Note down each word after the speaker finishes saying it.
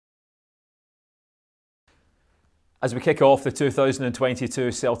As we kick off the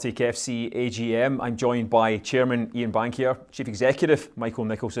 2022 Celtic FC AGM, I'm joined by Chairman Ian Bankier, Chief Executive Michael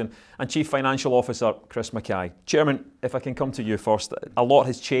Nicholson and Chief Financial Officer Chris McKay. Chairman, if I can come to you first, a lot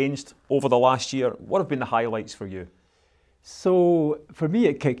has changed over the last year. What have been the highlights for you? So for me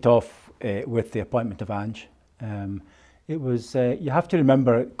it kicked off with the appointment of Ange. It was, you have to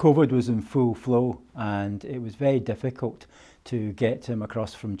remember, COVID was in full flow and it was very difficult to get him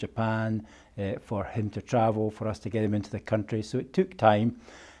across from Japan, for him to travel, for us to get him into the country. So it took time,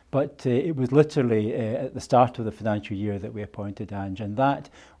 but it was literally at the start of the financial year that we appointed Ange, and that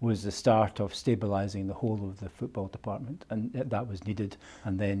was the start of stabilising the whole of the football department, and that was needed.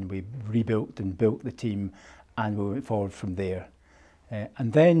 And then we rebuilt and built the team and we went forward from there.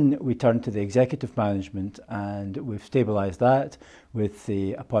 And then we turned to the executive management, and we've stabilised that with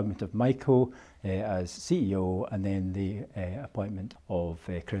the appointment of Michael as CEO, and then the appointment of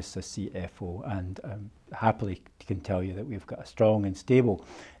Chris as CFO. And happily can tell you that we've got a strong and stable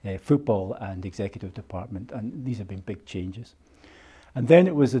football and executive department, and these have been big changes. And then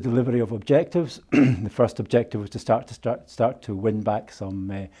it was the delivery of objectives. The first objective was to start to win back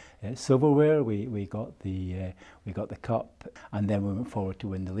some silverware. We got the cup, and then we went forward to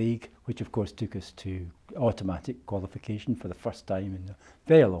win the league, which of course took us to automatic qualification for the first time in a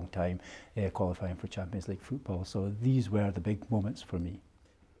very long time, qualifying for Champions League football. So these were the big moments for me.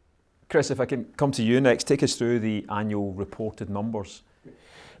 Chris, if I can come to you next, take us through the annual reported numbers.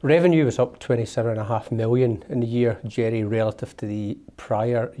 Revenue was up 27.5 million in the year, Jerry, relative to the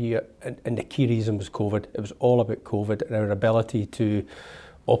prior year, and the key reason was COVID. It was all about COVID and our ability to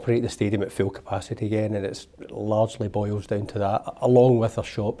operate the stadium at full capacity again, and it largely boils down to that, along with our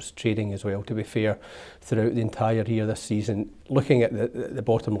shops trading as well, to be fair, throughout the entire year this season. Looking at the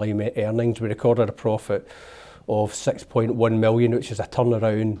bottom line earnings, we recorded a profit of 6.1 million, which is a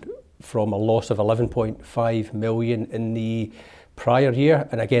turnaround from a loss of 11.5 million in the prior year.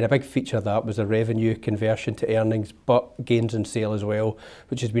 And again, a big feature of that was the revenue conversion to earnings, but gains in sale as well,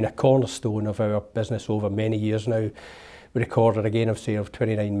 which has been a cornerstone of our business over many years now. We recorded a gain of sale of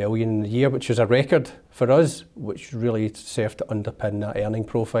 29 million in the year, which was a record for us, which really served to underpin that earning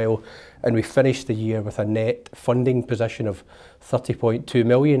profile. And we finished the year with a net funding position of 30.2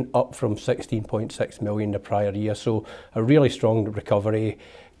 million, up from 16.6 million the prior year. So a really strong recovery.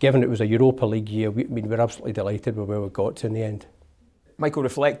 Given it was a Europa League year, we're absolutely delighted with where we got to in the end. Michael,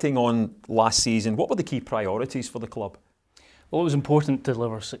 reflecting on last season, what were the key priorities for the club? Well, it was important to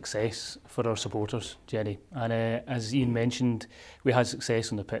deliver success for our supporters, Jerry. And as Ian mentioned, we had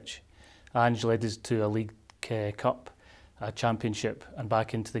success on the pitch. Ange led us to a League Cup, a Championship, and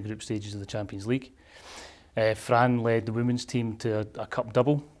back into the group stages of the Champions League. Fran led the women's team to a cup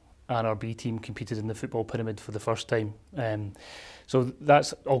double, and our B team competed in the football pyramid for the first time. So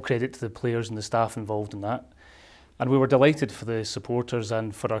that's all credit to the players and the staff involved in that. And we were delighted for the supporters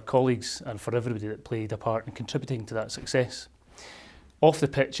and for our colleagues and for everybody that played a part in contributing to that success. Off the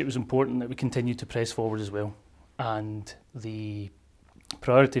pitch, it was important that we continued to press forward as well. And the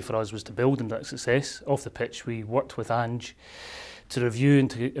priority for us was to build on that success. Off the pitch, we worked with Ange to review and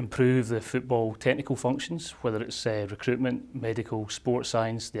to improve the football technical functions, whether it's recruitment, medical, sports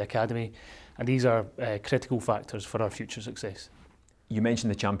science, the academy. And these are critical factors for our future success. You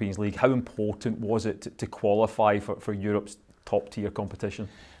mentioned the Champions League. How important was it to qualify for Europe's top-tier competition?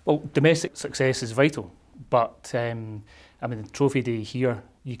 Well, domestic success is vital, but I mean, the trophy day here,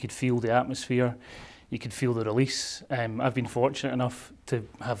 you could feel the atmosphere, you could feel the release. I've been fortunate enough to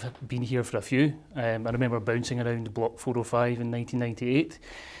have been here for a few. I remember bouncing around Block 405 in 1998,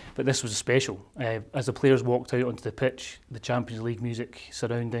 but this was special. As the players walked out onto the pitch, the Champions League music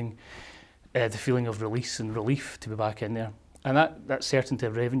surrounding, the feeling of release and relief to be back in there. And that certainty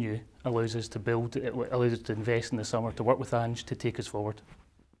of revenue allows us to build, it allows us to invest in the summer, to work with Ange to take us forward.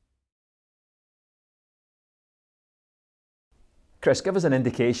 Chris, give us an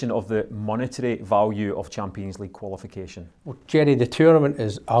indication of the monetary value of Champions League qualification. Well, Jerry, the tournament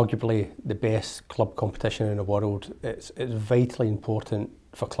is arguably the best club competition in the world. It's vitally important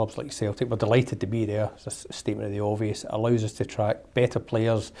for clubs like Celtic. We're delighted to be there. It's a statement of the obvious. It allows us to attract better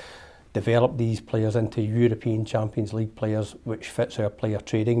players, develop these players into European Champions League players, which fits our player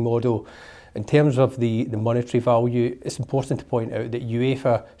trading model. In terms of the monetary value, it's important to point out that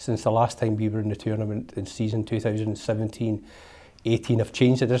UEFA, since the last time we were in the tournament in season 2017-18, have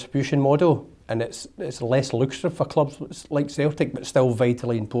changed the distribution model, and it's less lucrative for clubs like Celtic, but still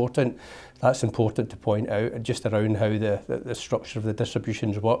vitally important. That's important to point out, just around how the structure of the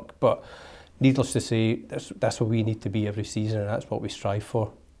distributions work. But needless to say, that's where we need to be every season, and that's what we strive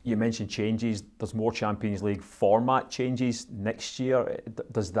for. You mentioned changes. There's more Champions League format changes next year.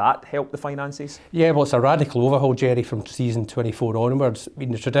 Does that help the finances? Yeah, well, it's a radical overhaul, Jerry, from season 24 onwards. I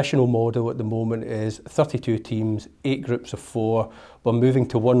mean, the traditional model at the moment is 32 teams, 8 groups of 4. We're moving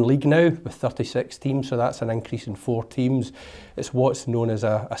to one league now with 36 teams, so that's an increase in 4 teams. It's what's known as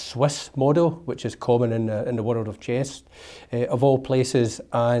a Swiss model, which is common in the world of chess, of all places.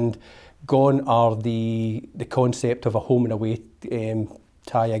 And gone are the concept of a home and away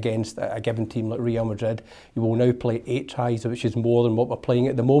tie against a given team like Real Madrid. You will now play 8 ties, which is more than what we're playing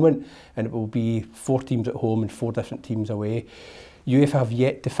at the moment, and it will be 4 teams at home and 4 different teams away. UEFA have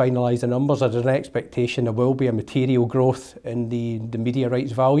yet to finalise the numbers. There's an expectation there will be a material growth in the media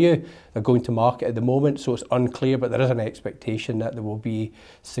rights value. They're going to market at the moment, so it's unclear, but there is an expectation that there will be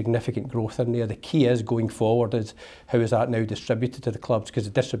significant growth in there. The key is going forward is how is that now distributed to the clubs, because the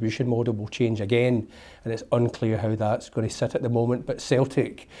distribution model will change again, and it's unclear how that's going to sit at the moment. But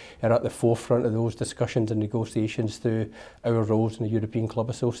Celtic are at the forefront of those discussions and negotiations through our roles in the European Club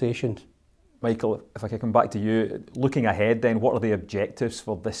Association. Michael, if I could come back to you, looking ahead then, what are the objectives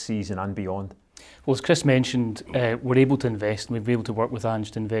for this season and beyond? Well, as Chris mentioned, we're able to invest, and we've been able to work with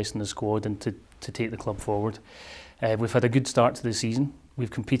Ange to invest in the squad and to take the club forward. We've had a good start to the season. We've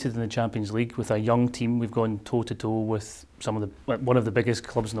competed in the Champions League with a young team. We've gone toe-to-toe with one of the biggest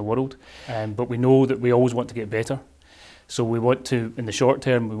clubs in the world. But we know that we always want to get better. So we want to, in the short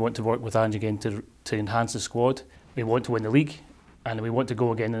term, we want to work with Ange again to enhance the squad. We want to win the league. And we want to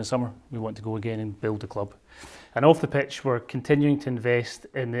go again in the summer. We want to go again and build the club. And off the pitch, we're continuing to invest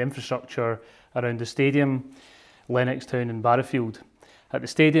in the infrastructure around the stadium, Lennoxtown and Barrowfield. At the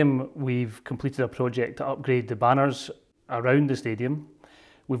stadium, we've completed a project to upgrade the banners around the stadium.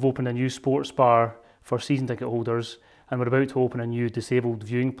 We've opened a new sports bar for season ticket holders, and we're about to open a new disabled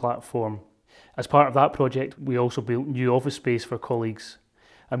viewing platform. As part of that project, we also built new office space for colleagues.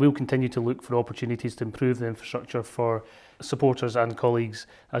 And we'll continue to look for opportunities to improve the infrastructure for supporters and colleagues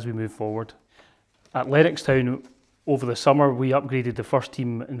as we move forward. At Lennoxtown, over the summer, we upgraded the first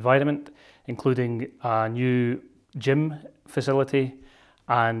team environment, including a new gym facility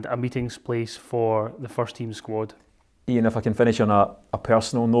and a meetings place for the first team squad. Ian, if I can finish on a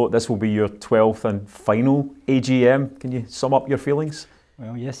personal note, this will be your 12th and final AGM. Can you sum up your feelings?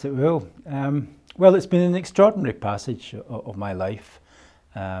 Well, yes, it will. Well, it's been an extraordinary passage of my life.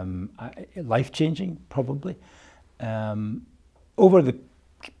 Life-changing, probably. Over the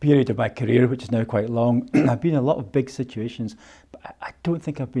period of my career, which is now quite long, I've been in a lot of big situations, but I don't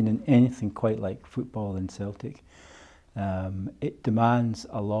think I've been in anything quite like football in Celtic. It demands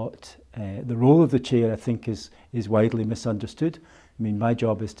a lot. The role of the chair, I think, is widely misunderstood. I mean, my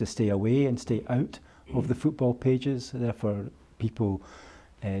job is to stay away and stay out of the football pages, therefore people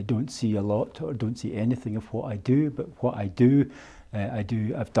don't see a lot or don't see anything of what I do, but what I do,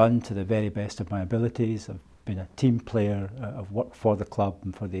 I've done to the very best of my abilities. I've been a team player. I've worked for the club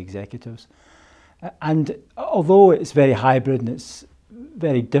and for the executives. And although it's very hybrid and it's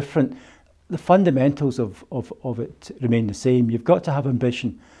very different, the fundamentals of it remain the same. You've got to have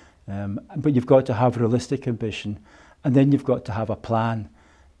ambition, but you've got to have realistic ambition, and then you've got to have a plan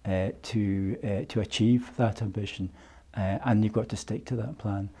to achieve that ambition, and you've got to stick to that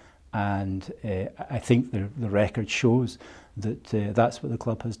plan. And I think the record shows that that's what the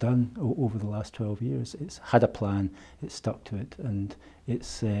club has done over the last 12 years. It's had a plan, it's stuck to it, and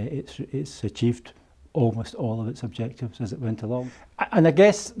it's achieved almost all of its objectives as it went along. And I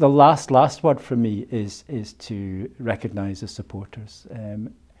guess the last word for me is to recognise the supporters.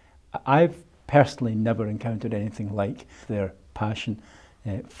 I've personally never encountered anything like their passion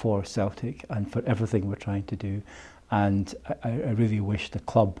for Celtic and for everything we're trying to do. And I really wish the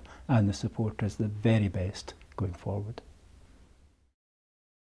club and the supporters the very best going forward.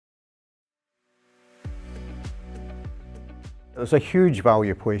 There's a huge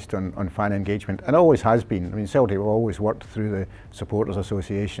value placed on fan engagement, and always has been. I mean, Celtic have always worked through the Supporters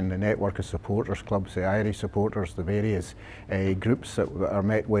Association, the network of supporters clubs, the Irish supporters, the various groups that are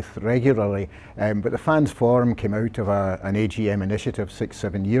met with regularly. But the Fans Forum came out of an AGM initiative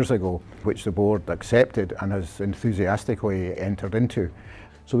 6-7 years ago, which the board accepted and has enthusiastically entered into.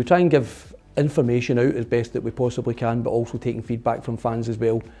 So we try and give information out as best that we possibly can, but also taking feedback from fans as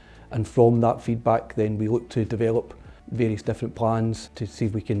well. And from that feedback, then we look to develop various different plans to see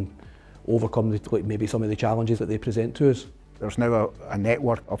if we can overcome maybe some of the challenges that they present to us. There's now a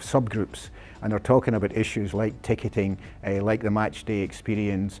network of subgroups, and they're talking about issues like ticketing, like the match day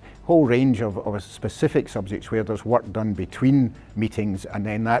experience, whole range of specific subjects where there's work done between meetings, and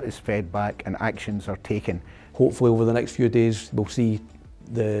then that is fed back and actions are taken. Hopefully over the next few days we'll see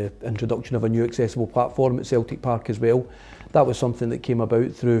the introduction of a new accessible platform at Celtic Park as well. That was something that came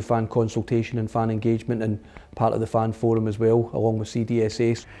about through fan consultation and fan engagement and part of the fan forum as well, along with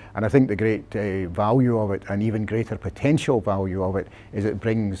CDSA. And I think the great value of it, and even greater potential value of it, is it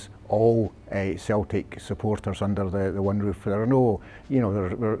brings all Celtic supporters under the one roof. There are no,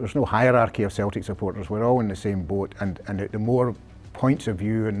 there's no hierarchy of Celtic supporters. We're all in the same boat, and the more points of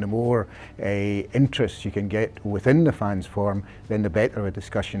view and the more interest you can get within the fans forum, then the better the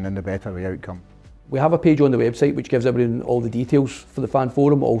discussion and the better the outcome. We have a page on the website which gives everyone all the details for the fan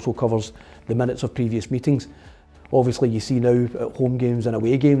forum. It also covers the minutes of previous meetings. Obviously you see now at home games and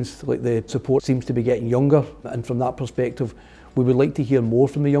away games, like the support seems to be getting younger, and from that perspective we would like to hear more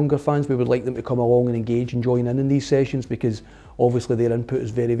from the younger fans. We would like them to come along and engage and join in these sessions, because obviously their input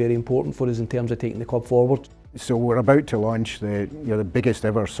is very, very important for us in terms of taking the club forward. So we're about to launch the biggest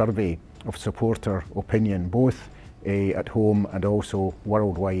ever survey of supporter opinion, both at home and also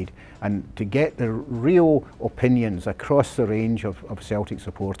worldwide, and to get the real opinions across the range of Celtic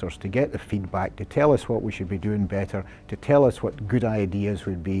supporters, to get the feedback, to tell us what we should be doing better, to tell us what good ideas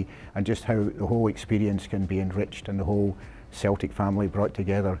would be, and just how the whole experience can be enriched and the whole Celtic family brought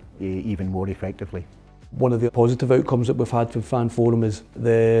together even more effectively. One of the positive outcomes that we've had from Fan Forum is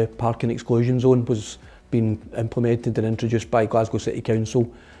the parking exclusion zone was being implemented and introduced by Glasgow City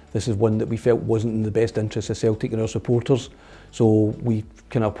Council. This is one that we felt wasn't in the best interest of Celtic and our supporters, so we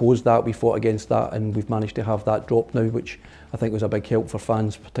kind of opposed that, we fought against that, and we've managed to have that dropped now, which I think was a big help for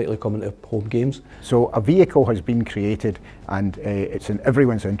fans, particularly coming to home games. So a vehicle has been created, and it's in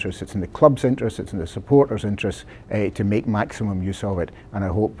everyone's interest, it's in the club's interest, it's in the supporters' interest to make maximum use of it, and I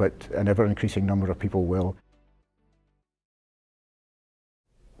hope that an ever-increasing number of people will.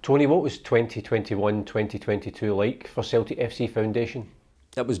 Tony, what was 2021-2022 like for Celtic FC Foundation?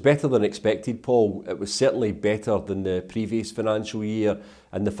 It was better than expected, Paul. It was certainly better than the previous financial year,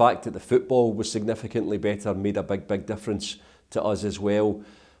 and the fact that the football was significantly better made a big difference to us as well.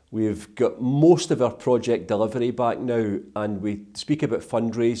 We've got most of our project delivery back now, and we speak about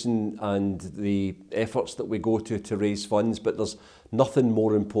fundraising and the efforts that we go to raise funds, but there's nothing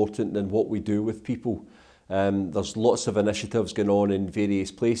more important than what we do with people. There's lots of initiatives going on in various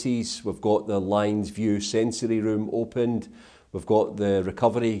places. We've got the Lions View sensory room opened. We've got the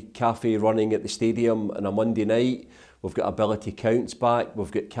recovery cafe running at the stadium on a Monday night. We've got Ability Counts back.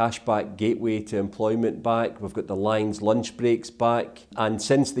 We've got Cashback Gateway to Employment back. We've got the Lions lunch breaks back. And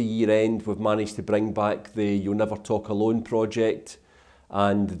since the year end, we've managed to bring back the You'll Never Talk Alone project.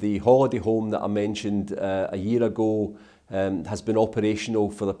 And the holiday home that I mentioned a year ago has been operational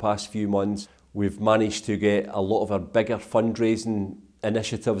for the past few months. We've managed to get a lot of our bigger fundraising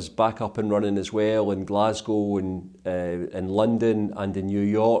initiatives back up and running as well in Glasgow and in London and in New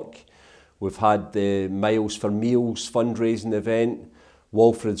York. We've had the Miles for Meals fundraising event.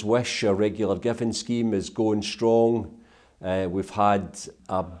 Walfred's Wish, our regular giving scheme, is going strong. We've had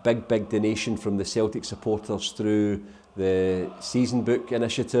a big donation from the Celtic supporters through the season book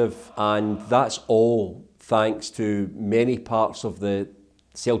initiative, and that's all thanks to many parts of the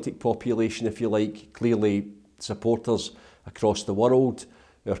Celtic population, if you like, clearly supporters across the world,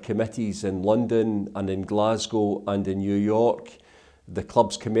 our committees in London and in Glasgow and in New York, the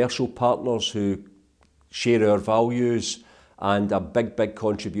club's commercial partners who share our values, and a big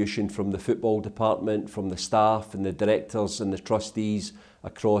contribution from the football department, from the staff and the directors and the trustees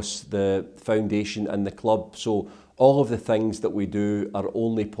across the foundation and the club. So all of the things that we do are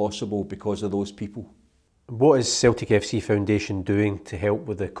only possible because of those people. What is Celtic FC Foundation doing to help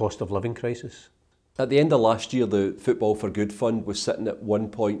with the cost of living crisis? At the end of last year, the Football for Good Fund was sitting at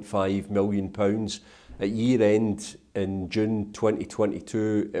 £1.5 million. At year end in June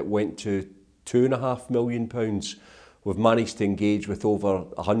 2022, it went to £2.5 million. We've managed to engage with over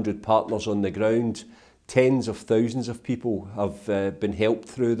 100 partners on the ground. Tens of thousands of people have been helped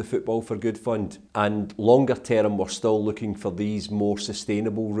through the Football for Good Fund, and longer term we're still looking for these more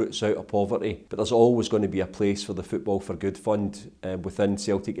sustainable routes out of poverty, but there's always going to be a place for the Football for Good Fund within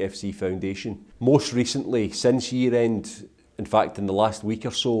Celtic FC Foundation. Most recently, since year end, in fact in the last week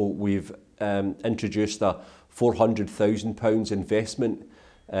or so, we've introduced a £400,000 investment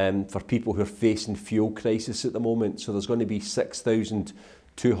for people who are facing fuel crisis at the moment. So there's going to be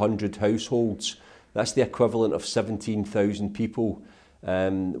 6,200 households. That's the equivalent of 17,000 people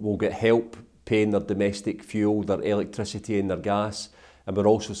will get help paying their domestic fuel, their electricity and their gas. And we're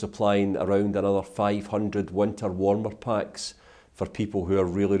also supplying around another 500 winter warmer packs for people who are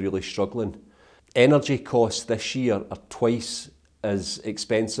really struggling. Energy costs this year are twice as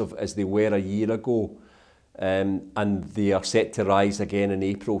expensive as they were a year ago. and they are set to rise again in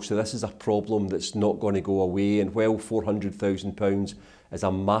April. So this is a problem that's not going to go away, and while £400,000 is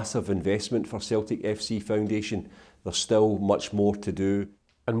a massive investment for Celtic FC Foundation, there's still much more to do.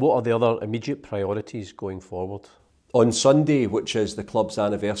 And what are the other immediate priorities going forward? On Sunday, which is the club's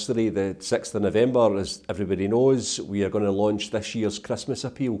anniversary, the 6th of November, as everybody knows, we are going to launch this year's Christmas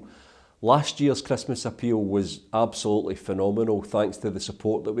appeal. Last year's Christmas appeal was absolutely phenomenal, thanks to the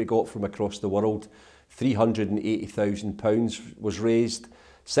support that we got from across the world. £380,000 was raised,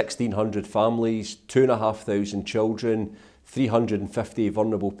 1,600 families, 2,500 children, 350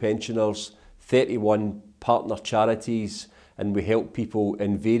 vulnerable pensioners, 31 partner charities, and we help people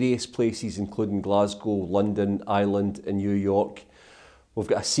in various places, including Glasgow, London, Ireland and New York. We've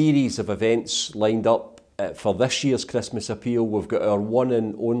got a series of events lined up for this year's Christmas appeal. We've got our one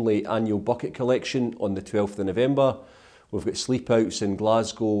and only annual bucket collection on the 12th of November. We've got sleepouts in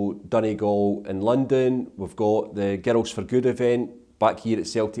Glasgow, Donegal and London. We've got the Girls for Good event back here at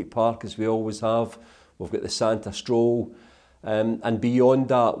Celtic Park, as we always have. We've got the Santa Stroll. And beyond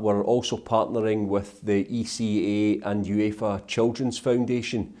that, we're also partnering with the ECA and UEFA Children's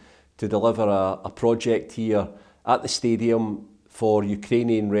Foundation to deliver a project here at the stadium for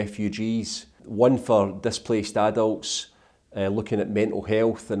Ukrainian refugees, one for displaced adults looking at mental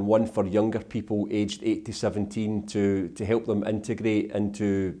health, and one for younger people aged 8 to 17 to help them integrate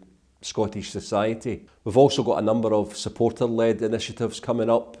into Scottish society. We've also got a number of supporter-led initiatives coming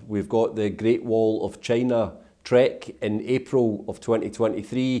up. We've got the Great Wall of China Trek in April of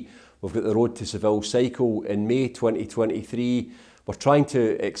 2023. We've got the Road to Seville Cycle in May 2023. We're trying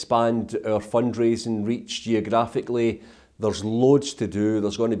to expand our fundraising reach geographically. There's loads to do.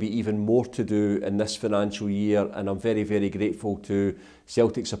 There's going to be even more to do in this financial year, and I'm very, very grateful to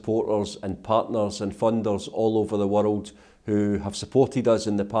Celtic supporters and partners and funders all over the world who have supported us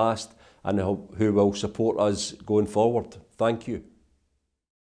in the past and who will support us going forward. Thank you.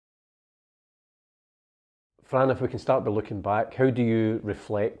 Fran, if we can start by looking back, how do you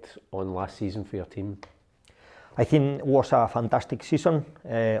reflect on last season for your team? I think it was a fantastic season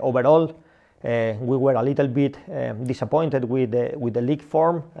overall. We were a little bit disappointed with the league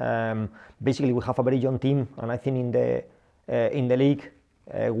form. Basically, we have a very young team, and I think in the league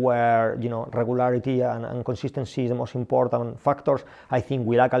where regularity and consistency is the most important factors, I think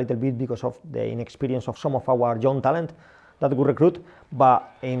we lack a little bit because of the inexperience of some of our young talent that we recruit. But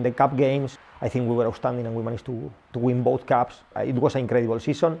in the cup games, I think we were outstanding and we managed to win both cups. It was an incredible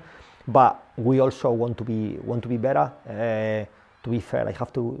season, but we also want to be better. To be fair, I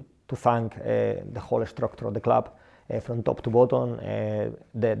have to thank the whole structure of the club from top to bottom,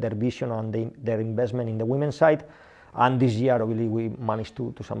 their vision and their investment in the women's side. And this year, really, we managed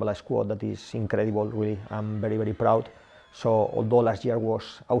to assemble a squad that is incredible. Really, I'm very, very proud. So although last year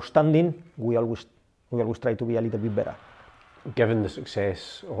was outstanding, we always try to be a little bit better. Given the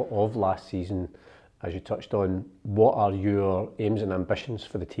success of last season, as you touched on, what are your aims and ambitions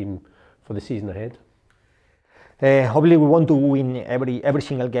for the team for the season ahead? Obviously, we want to win every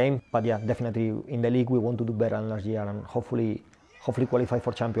single game, but yeah, definitely in the league we want to do better than last year and hopefully qualify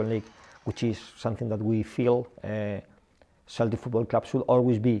for Champions League, which is something that we feel Celtic Football Club should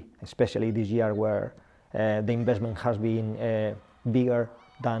always be, especially this year where the investment has been bigger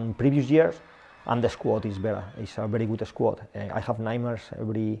than previous years. And the squad is better. It's a very good squad. I have nightmares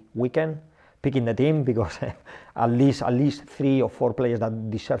every weekend picking the team because at least 3 or 4 players that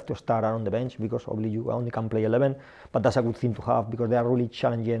deserve to start are on the bench, because obviously you only can play 11. But that's a good thing to have because they are really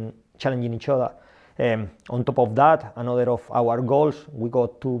challenging each other. On top of that, another of our goals, we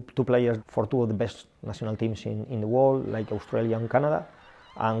got two players for 2 of the best national teams in the world, like Australia and Canada.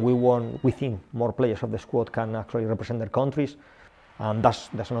 And we think more players of the squad can actually represent their countries. And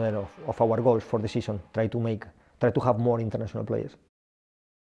that's another of our goals for the season. Try to have more international players.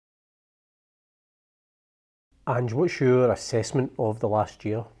 Ange, what's your assessment of the last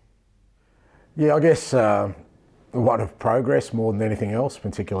year? Yeah, I guess one of progress more than anything else,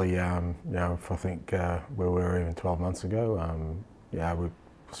 particularly if I think where we were even 12 months ago. We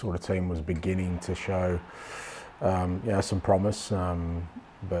sort of team was beginning to show some promise,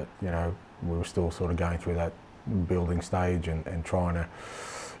 but we were still sort of going through that building stage and trying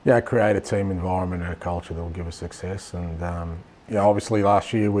to create a team environment and a culture that will give us success. And obviously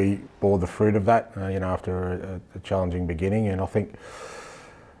last year we bore the fruit of that after a challenging beginning, and I think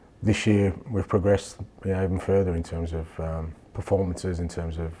this year we've progressed even further in terms of performances, in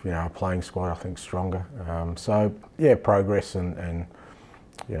terms of our playing squad, I think stronger. Progress and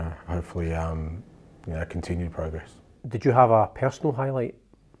hopefully continued progress. Did you have a personal highlight?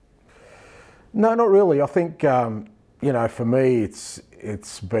 No, not really. I think You know, for me,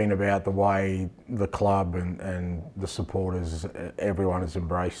 it's been about the way the club and the supporters, everyone has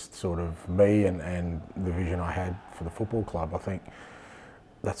embraced sort of me and the vision I had for the football club. I think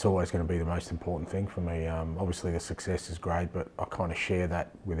that's always going to be the most important thing for me. Obviously the success is great, but I kind of share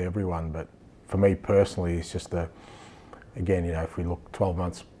that with everyone. But for me personally, it's just again, you know, if we look 12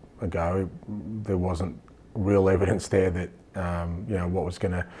 months ago, there wasn't real evidence there that you know, what was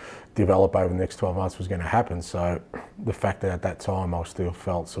going to develop over the next 12 months was going to happen. So the fact that at that time I still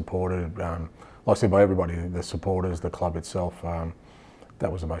felt supported, like I said, by everybody, the supporters, the club itself,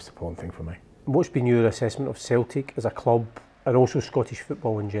 that was the most important thing for me. What's been your assessment of Celtic as a club and also Scottish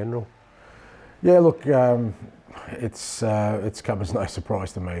football in general? Yeah, look, it's come as no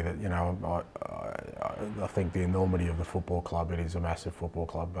surprise to me that, you know, I think the enormity of the football club, it is a massive football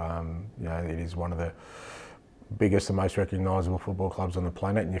club. You know, it is one of the biggest and most recognisable football clubs on the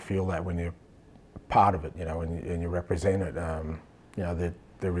planet, and you feel that when you're part of it, you know, and you represent it. You know,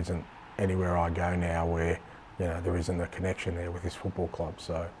 there isn't anywhere I go now where, you know, there isn't a connection there with this football club.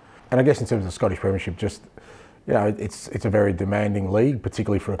 So, and I guess in terms of the Scottish Premiership, just, you know, it's a very demanding league,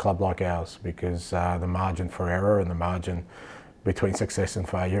 particularly for a club like ours, because the margin for error and the margin between success and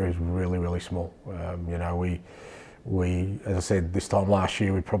failure is really, really small. You know, we, as I said, this time last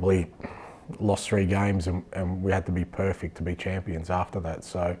year, we probably lost 3 games and we had to be perfect to be champions after that.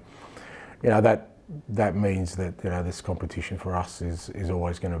 So, you know, that means that, you know, this competition for us is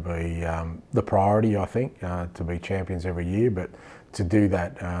always going to be the priority, I think, to be champions every year. But to do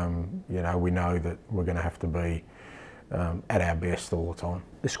that, you know, we know that we're going to have to be at our best all the time.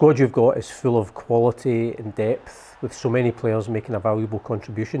 The squad you've got is full of quality and depth, with so many players making a valuable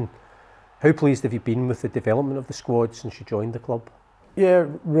contribution. How pleased have you been with the development of the squad since you joined the club? Yeah,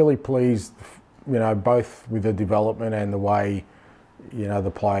 really pleased, you know, both with the development and the way, you know, the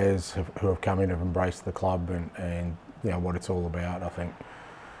players who have come in have embraced the club and you know, what it's all about. I think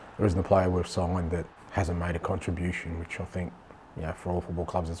there isn't a player we've signed that hasn't made a contribution, which I think, you know, for all football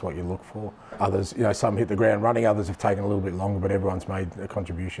clubs, that's what you look for. Others, you know, some hit the ground running, others have taken a little bit longer, but everyone's made a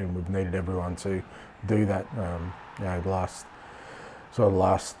contribution. We've needed everyone to do that. You know, the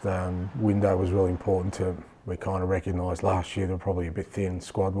last window was really important we kind of recognised last year they were probably a bit thin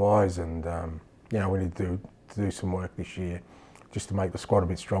squad-wise, and you know, we need to do some work this year just to make the squad a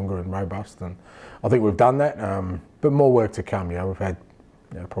bit stronger and robust, and I think we've done that, but more work to come. You know, we've had,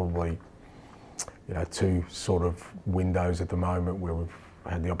 you know, probably, you know, 2 sort of windows at the moment where we've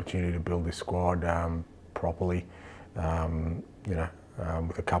had the opportunity to build this squad properly. You know,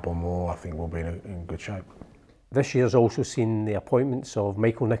 with a couple more, I think we'll be in good shape. This year's also seen the appointments of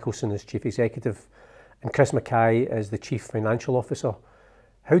Michael Nicholson as Chief Executive and Chris McKay as the Chief Financial Officer.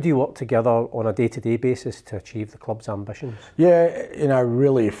 How do you work together on a day-to-day basis to achieve the club's ambitions? Yeah, you know,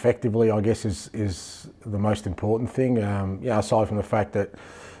 really effectively, I guess, is the most important thing. You know, aside from the fact that,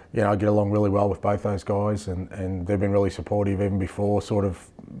 you know, I get along really well with both those guys, and they've been really supportive even before sort of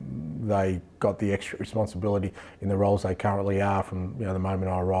they got the extra responsibility in the roles they currently are from, you know, the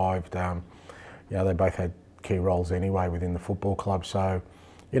moment I arrived. You know, they both had key roles anyway within the football club, so,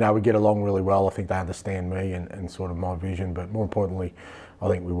 you know, we get along really well. I think they understand me and sort of my vision, but more importantly, I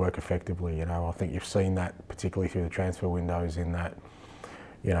think we work effectively. You know, I think you've seen that particularly through the transfer windows, in that,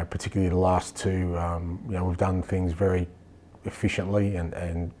 you know, particularly the last 2, you know, we've done things very efficiently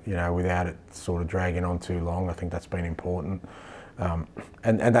and you know, without it sort of dragging on too long. I think that's been important,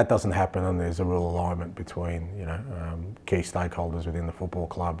 and that doesn't happen, and there's a real alignment between, you know, key stakeholders within the football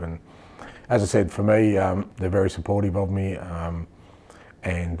club. And as I said, for me, they're very supportive of me,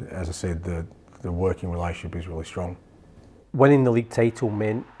 and as I said, the working relationship is really strong. Winning the league title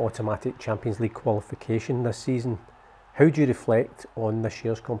meant automatic Champions League qualification this season. How do you reflect on this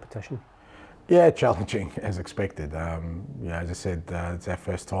year's competition? Yeah, challenging as expected. You know, as I said, it's our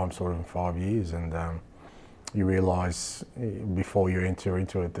first time sort of in 5 years, and you realise before you enter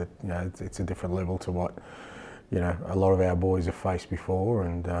into it that, you know, it's a different level to what, you know, a lot of our boys have faced before,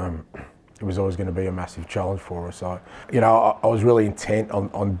 and it was always going to be a massive challenge for us. You know, I was really intent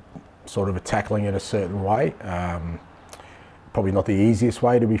on sort of tackling it a certain way. Probably not the easiest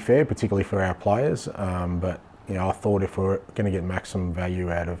way, to be fair, particularly for our players. But, you know, I thought if we're going to get maximum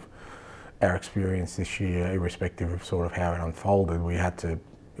value out of our experience this year, irrespective of sort of how it unfolded, we had to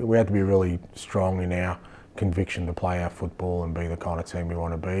be really strong in our conviction to play our football and be the kind of team we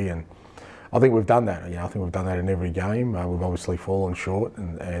want to be. And I think we've done that. You know, I think we've done that in every game. We've obviously fallen short,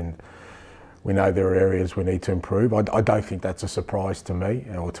 and we know there are areas we need to improve. I don't think that's a surprise to me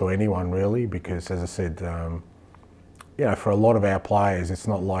or to anyone really, because, as I said, you know, for a lot of our players, it's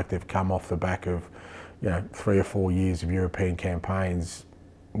not like they've come off the back of, you know, 3 or 4 years of European campaigns,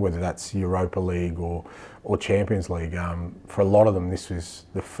 whether that's Europa League or Champions League. For a lot of them, this was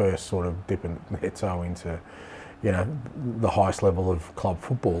the first sort of dipping their toe into, you know, the highest level of club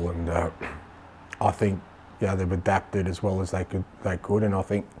football, and I think, you know, they've adapted as well as they could, and I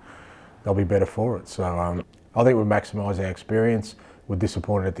think they'll be better for it. So I think we've maximised our experience. We're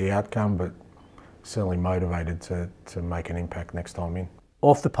disappointed at the outcome, but certainly motivated to make an impact next time in.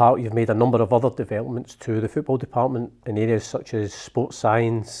 Off the park, you've made a number of other developments to the football department in areas such as sports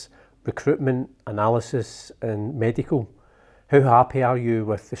science, recruitment, analysis and medical. How happy are you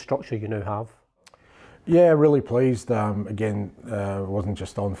with the structure you now have? Yeah, really pleased. Again, it wasn't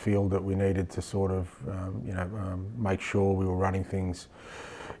just on field that we needed to sort of, make sure we were running things,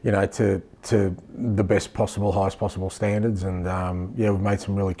 you know, to the best possible, highest possible standards. And yeah, we've made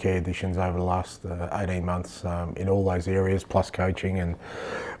some really key additions over the last 18 months in all those areas, plus coaching, and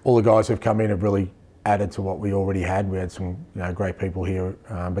all the guys who've come in have really added to what we already had. We had some, you know, great people here,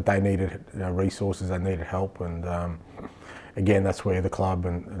 but they needed, you know, resources, they needed help, and again, that's where the club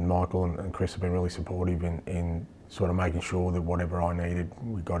and Michael and Chris have been really supportive in sort of making sure that whatever I needed,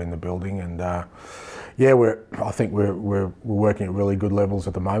 we got in the building. And yeah, I think we're working at really good levels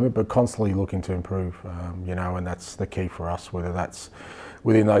at the moment, but constantly looking to improve, you know, and that's the key for us, whether that's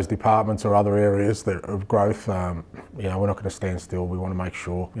within those departments or other areas of growth. You know, we're not going to stand still. We want to make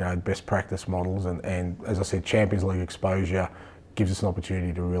sure, you know, best practice models, and as I said, Champions League exposure gives us an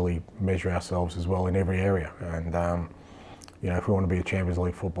opportunity to really measure ourselves as well in every area. And you know, if we want to be a Champions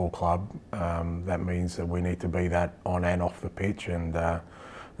League football club, that means that we need to be that on and off the pitch, and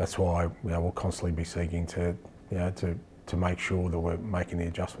that's why, you know, we'll constantly be seeking to, you know, to make sure that we're making the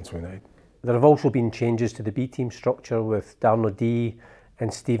adjustments we need. There have also been changes to the B team structure with Darren O'Dea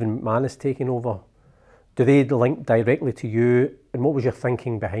and Stephen McManus taking over. Do they link directly to you, and what was your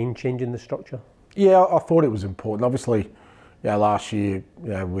thinking behind changing the structure? Yeah, I thought it was important. Obviously, you know, last year, you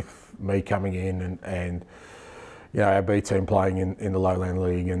know, with me coming in and you know, our B team playing in the Lowland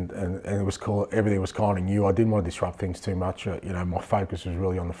League, and it was cool. Everything was kind of new. I didn't want to disrupt things too much. You know, my focus was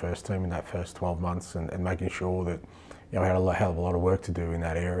really on the first team in that first 12 months, and making sure that, you know, I had a hell of a lot of work to do in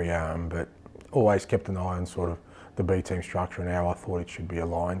that area. But always kept an eye on sort of the B team structure and how I thought it should be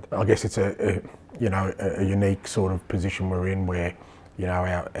aligned. I guess it's a unique sort of position we're in, where, you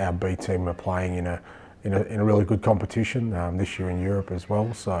know, our B team are playing in a really good competition this year in Europe as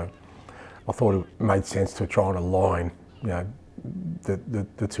well. So I thought it made sense to try and align, you know,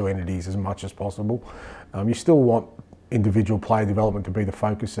 the two entities as much as possible. You still want individual player development to be the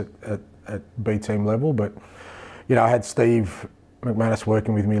focus at B team level, but, you know, I had Steve McManus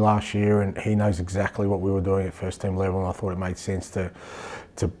working with me last year, and he knows exactly what we were doing at first team level, and I thought it made sense to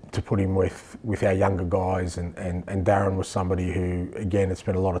put him with our younger guys, and Darren was somebody who, again, had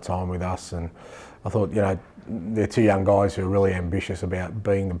spent a lot of time with us, and I thought, you know, they're two young guys who are really ambitious about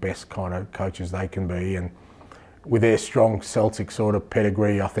being the best kind of coaches they can be, and with their strong Celtic sort of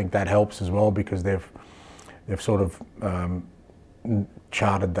pedigree, I think that helps as well, because they've sort of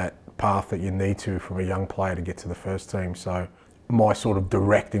charted that path that you need to from a young player to get to the first team. So my sort of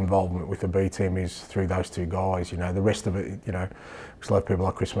direct involvement with the B team is through those two guys. You know, the rest of it, you know, there's a lot of people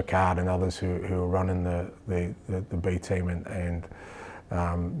like Chris McCard and others who are running the B team and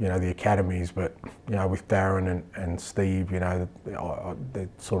you know, the academies. But, you know, with Darren and Steve, you know, they're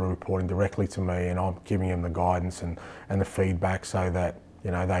sort of reporting directly to me, and I'm giving them the guidance and the feedback, so that,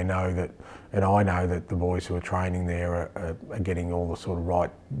 you know, they know that, and I know that the boys who are training there are getting all the sort of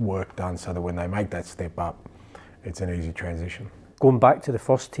right work done, so that when they make that step up, it's an easy transition. Going back to the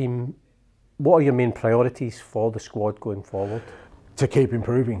first team, what are your main priorities for the squad going forward? To keep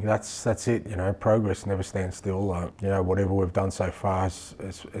improving, that's it. You know, progress never stands still. You know, whatever we've done so far has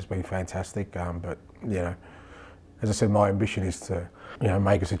been fantastic. But, you know, as I said, my ambition is to, you know,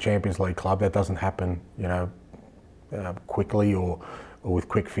 make us a Champions League club. That doesn't happen, you know, quickly or with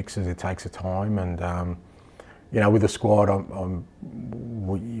quick fixes. It takes a time, and you know, with the squad,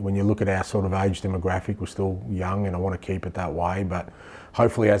 when you look at our sort of age demographic, we're still young, and I want to keep it that way. But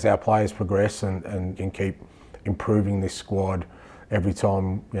hopefully, as our players progress and can keep improving this squad, every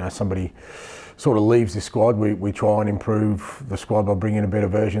time, you know, somebody sort of leaves the squad, we try and improve the squad by bringing a better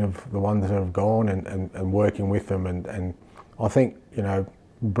version of the ones that have gone, and working with them. And I think, you know,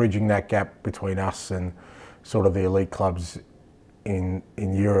 bridging that gap between us and sort of the elite clubs in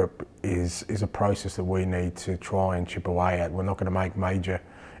Europe is a process that we need to try and chip away at. We're not going to make major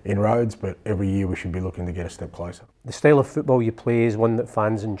inroads, but every year we should be looking to get a step closer. The style of football you play is one that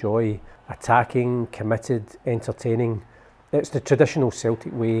fans enjoy: attacking, committed, entertaining. It's the traditional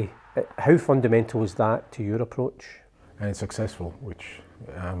Celtic way. How fundamental is that to your approach? And it's successful, which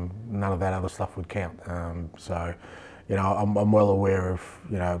none of that other stuff would count. So, you know, I'm well aware of,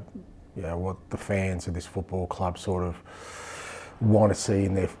 you know, what the fans of this football club sort of want to see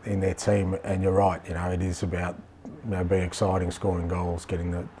in their team. And you're right, you know, it is about, you know, being exciting, scoring goals,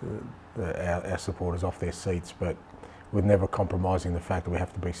 getting our supporters off their seats, but with never compromising the fact that we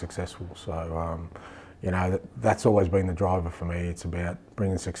have to be successful. So, you know, that's always been the driver for me. It's about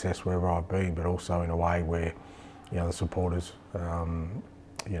bringing success wherever I've been, but also in a way where, you know, the supporters,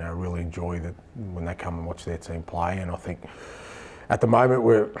 you know, really enjoy that when they come and watch their team play. And I think at the moment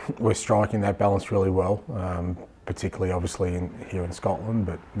we're striking that balance really well, particularly obviously here in Scotland.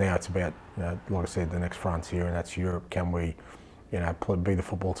 But now it's about, you know, like I said, the next frontier, and that's Europe. Can we, you know, be the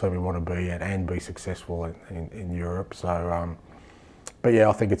football team we want to be and be successful in Europe? So, but yeah,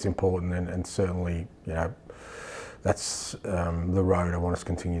 I think it's important, and certainly, you know, that's the road I want us to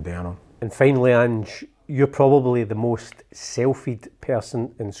continue down on. And finally, Ange, you're probably the most selfied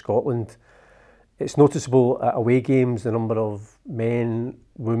person in Scotland. It's noticeable at away games, the number of men,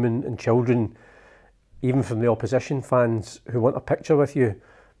 women and children, even from the opposition fans, who want a picture with you.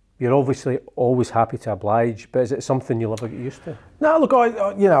 You're obviously always happy to oblige, but is it something you'll ever get used to? No, look,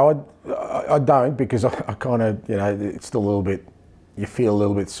 I don't, because I kind of, you know, it's still a little bit, you feel a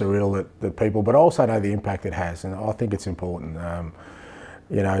little bit surreal that people, but I also know the impact it has, and I think it's important.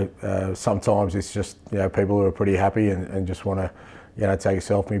 You know, sometimes it's just, you know, people who are pretty happy and just want to, you know, take a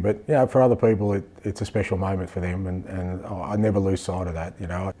selfie. But, you know, for other people, it's a special moment for them, and I never lose sight of that. You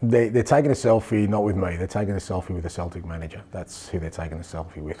know, they're taking a selfie not with me; they're taking a selfie with the Celtic manager. That's who they're taking a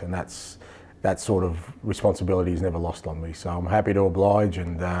selfie with, and that sort of responsibility is never lost on me. So I'm happy to oblige,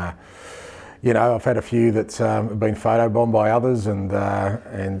 and you know, I've had a few that have been photobombed by others, and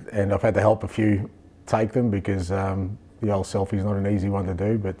I've had to help a few take them, because the old selfie is not an easy one to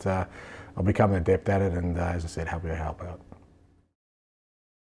do, but I've become an adept at it, and as I said, happy to help out.